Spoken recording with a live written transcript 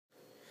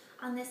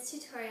On this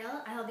tutorial,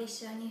 I'll be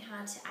showing you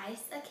how to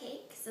ice a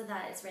cake so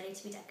that it's ready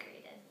to be decorated.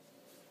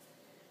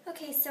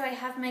 Okay, so I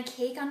have my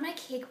cake on my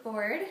cake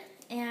board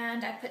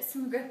and I put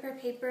some gripper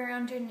paper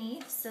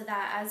underneath so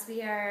that as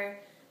we are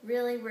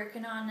really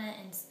working on it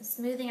and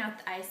smoothing out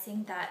the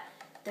icing that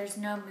there's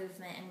no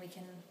movement and we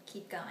can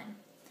keep going.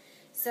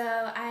 So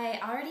I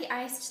already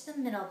iced the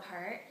middle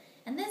part,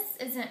 and this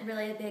isn't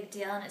really a big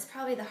deal, and it's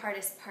probably the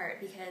hardest part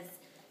because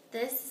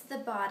this is the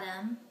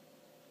bottom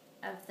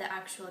of the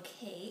actual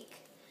cake,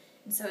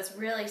 and so it's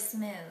really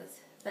smooth.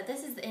 But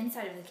this is the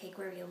inside of the cake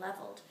where we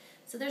leveled.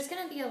 So there's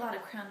going to be a lot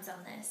of crumbs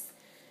on this.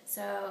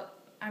 So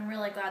I'm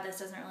really glad this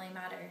doesn't really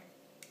matter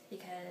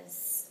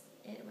because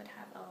it would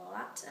have a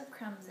lot of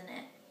crumbs in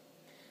it.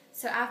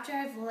 So after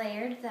I've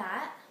layered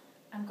that,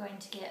 I'm going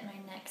to get my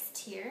next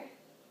tier.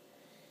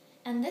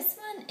 And this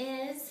one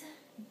is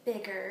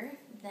bigger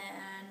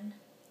than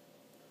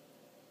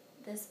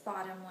this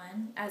bottom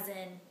one, as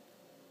in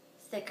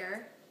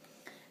thicker.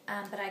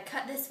 But I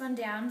cut this one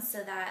down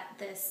so that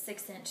this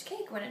 6-inch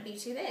cake wouldn't be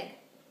too big.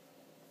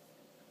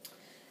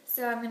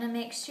 So I'm going to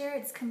make sure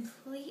it's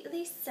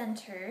completely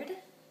centered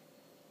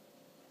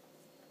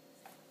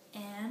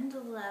and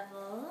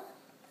level.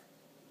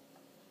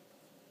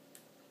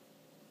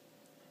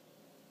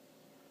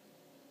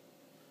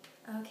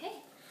 Okay,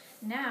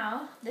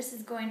 now this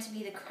is going to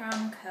be the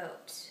crumb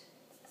coat.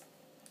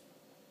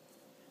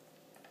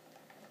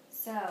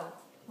 So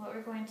what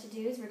we're going to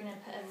do is we're going to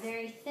put a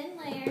very thin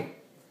layer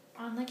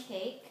on the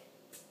cake.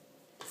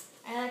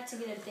 I like to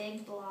get a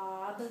big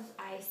blob of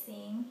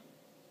icing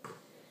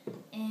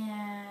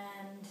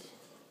and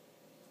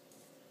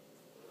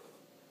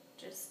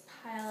just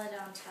pile it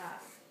on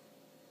top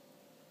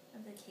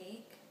of the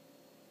cake.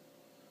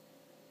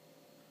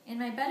 In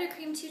my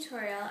buttercream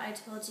tutorial, I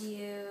told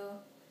you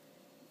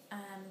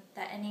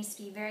that it needs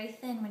to be very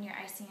thin when you're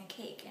icing a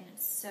cake, and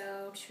it's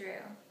so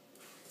true.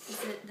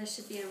 This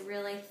should be a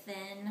really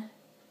thin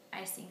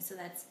icing so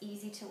that's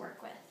easy to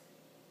work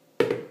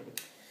with.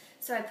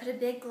 So I put a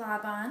big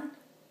glob on,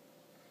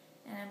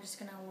 and I'm just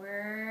going to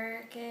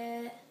work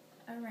it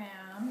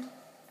around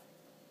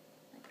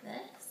like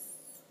this.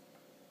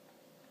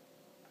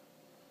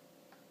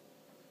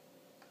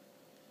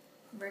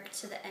 Work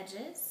to the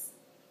edges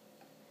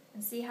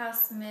and see how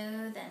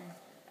smooth and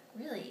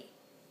really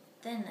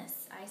thin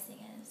this icing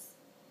is.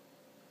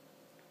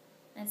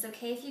 And it's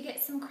okay if you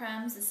get some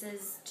crumbs. This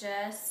is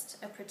just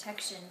a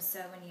protection, so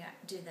when you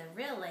do the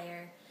real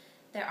layer,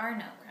 there are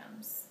no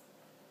crumbs.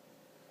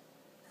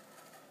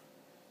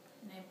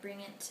 And I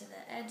bring it to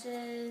the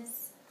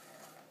edges.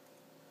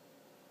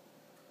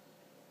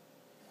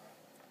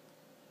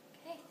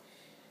 Okay,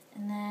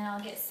 and then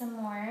I'll get some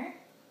more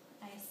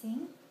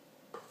icing.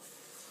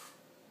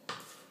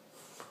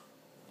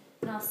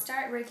 And I'll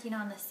start working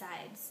on the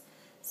sides.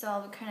 So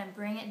I'll kind of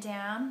bring it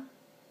down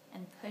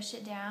and push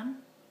it down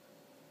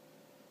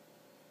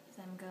as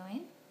I'm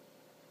going.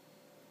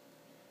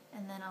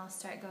 And then I'll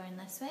start going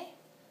this way.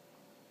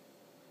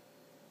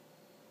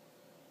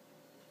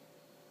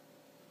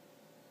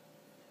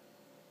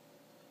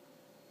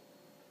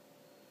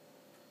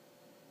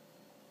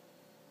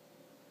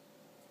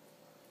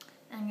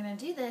 I'm going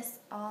to do this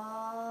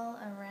all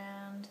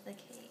around the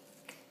cake.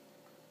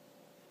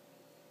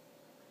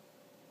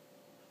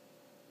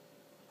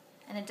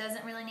 And it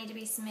doesn't really need to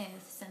be smooth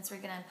since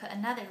we're going to put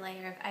another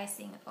layer of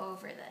icing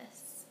over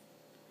this.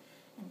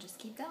 And just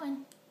keep going.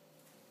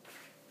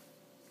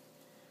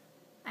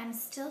 I'm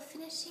still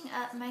finishing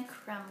up my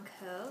crumb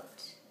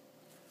coat,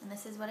 and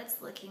this is what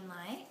it's looking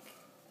like.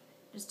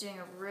 Just doing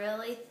a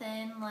really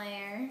thin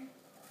layer,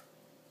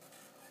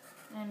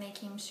 and I'm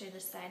making sure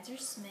the sides are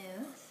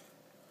smooth.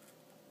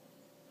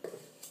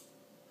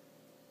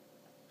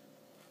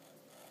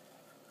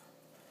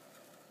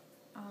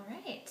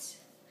 Alright,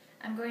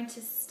 I'm going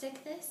to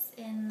stick this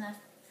in the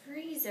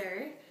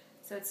freezer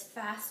so it's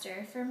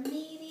faster for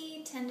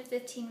maybe 10 to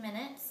 15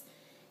 minutes,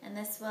 and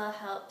this will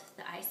help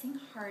the icing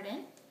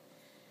harden.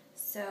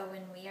 So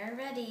when we are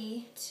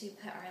ready to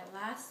put our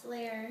last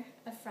layer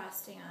of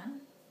frosting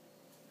on,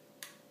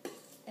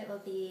 it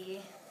will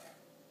be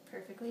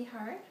perfectly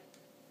hard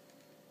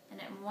and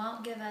it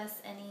won't give us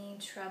any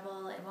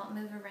trouble, it won't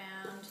move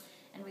around,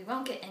 and we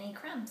won't get any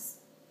crumbs.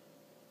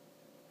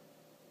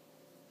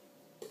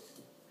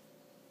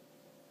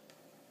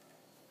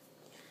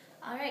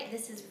 Alright,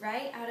 this is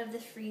right out of the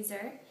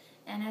freezer,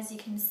 and as you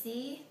can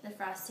see, the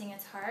frosting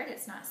is hard,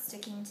 it's not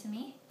sticking to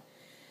me.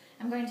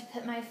 I'm going to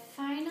put my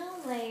final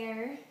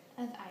layer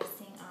of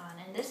icing on,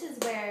 and this is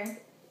where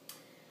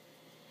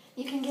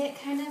you can get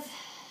kind of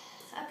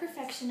a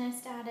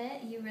perfectionist at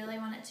it. You really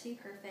want it to be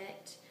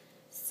perfect.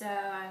 So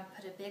I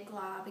put a big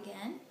glob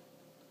again.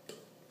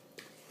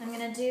 I'm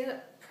going to do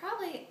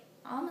probably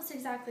almost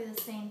exactly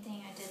the same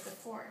thing I did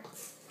before.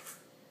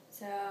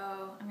 So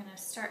I'm going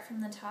to start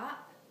from the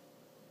top.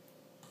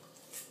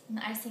 And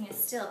the icing is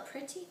still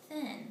pretty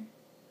thin.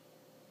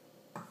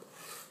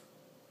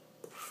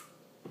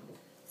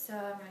 So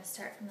I'm going to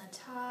start from the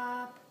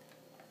top,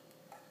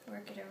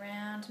 work it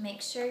around.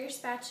 Make sure your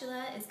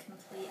spatula is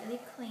completely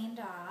cleaned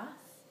off.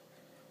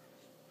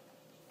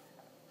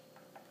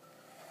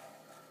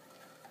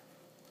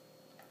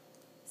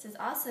 This is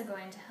also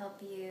going to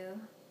help you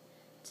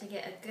to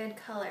get a good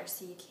color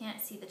so you can't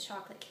see the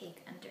chocolate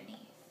cake underneath.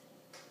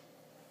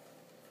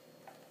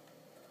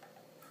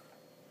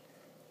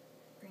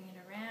 Bring it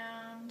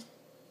around.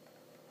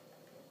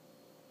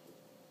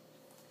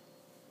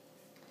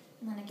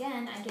 And then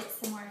again, I get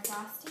some more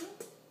frosting.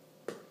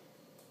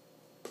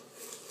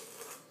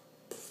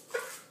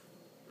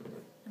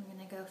 I'm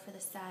going to go for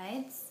the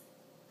sides.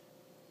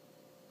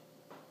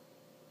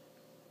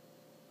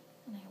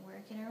 And I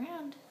work it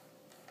around.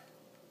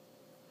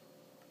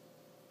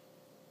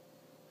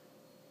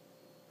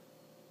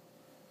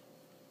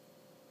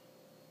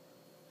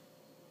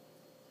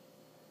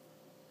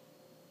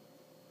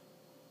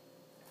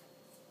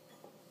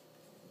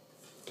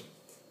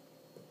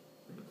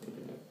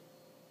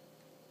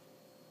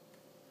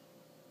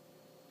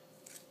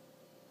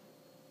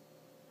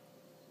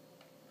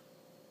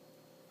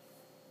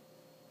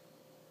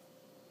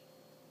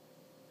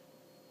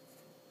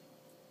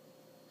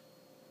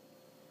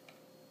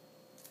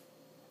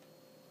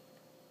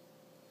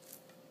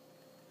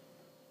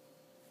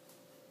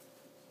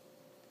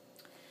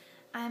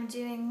 I'm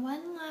doing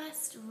one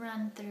last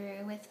run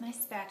through with my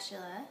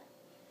spatula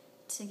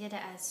to get it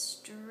as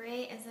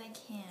straight as I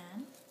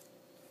can.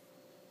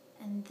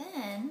 And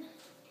then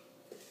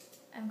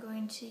I'm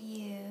going to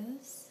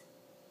use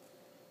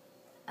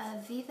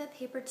a Viva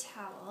paper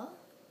towel,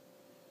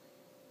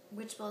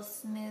 which will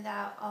smooth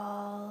out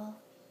all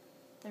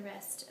the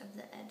rest of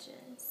the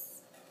edges.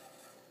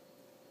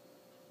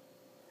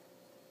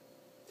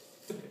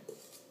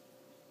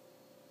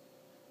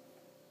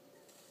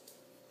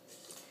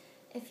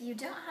 If you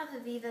don't have a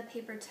Viva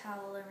paper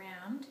towel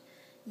around,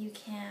 you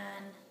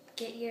can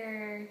get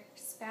your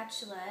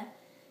spatula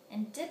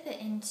and dip it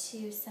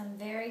into some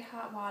very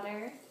hot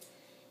water,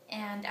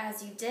 and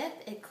as you dip,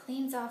 it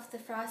cleans off the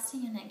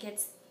frosting and it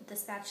gets the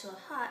spatula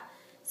hot,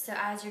 so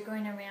as you're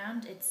going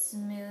around, it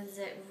smooths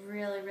it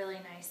really, really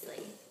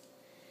nicely.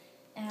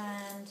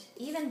 And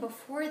even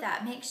before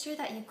that, make sure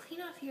that you clean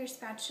off your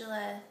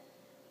spatula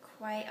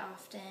quite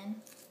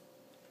often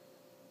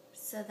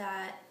so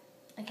that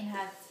it can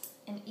have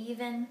an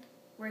even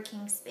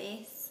working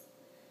space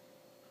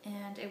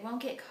and it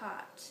won't get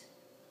caught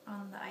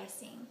on the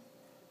icing.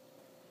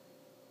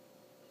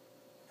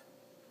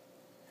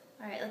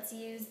 Alright, let's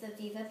use the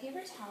Viva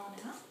paper towel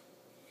now.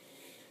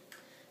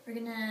 We're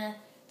gonna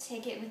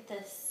take it with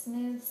the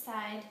smooth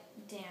side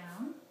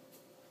down,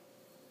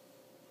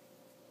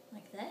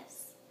 like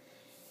this,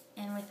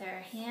 and with our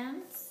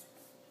hands,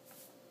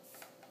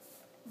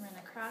 run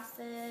across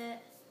it,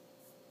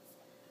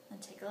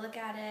 and take a look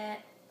at it.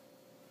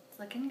 It's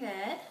looking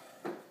good.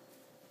 A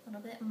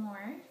little bit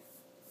more.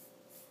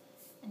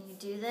 And you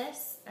do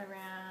this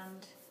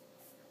around,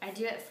 I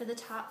do it for the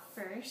top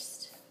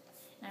first,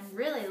 and I'm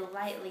really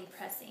lightly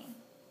pressing.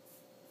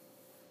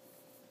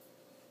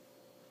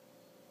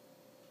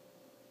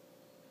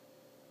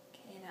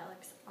 Okay, that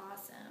looks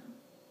awesome.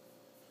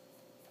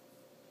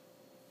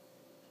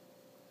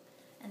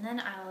 And then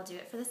I will do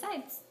it for the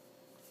sides.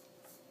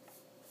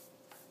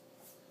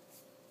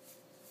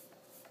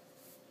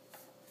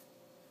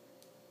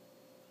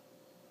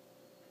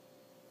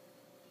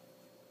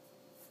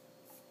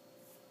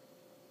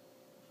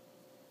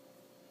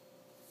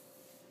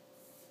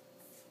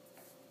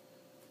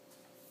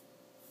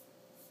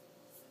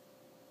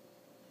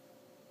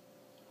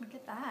 Look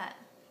at that.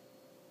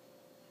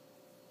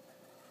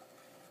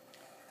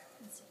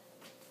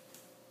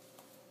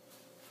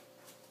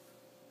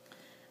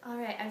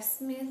 Alright, I've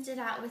smoothed it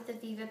out with the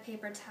Viva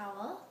paper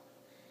towel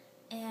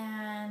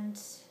and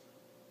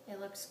it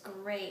looks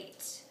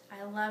great.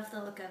 I love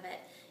the look of it.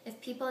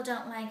 If people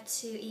don't like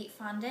to eat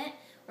fondant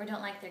or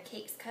don't like their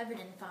cakes covered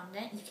in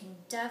fondant, you can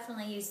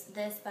definitely use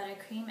this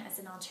buttercream as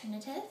an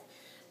alternative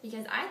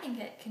because I think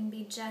it can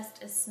be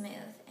just as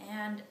smooth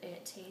and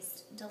it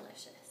tastes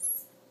delicious.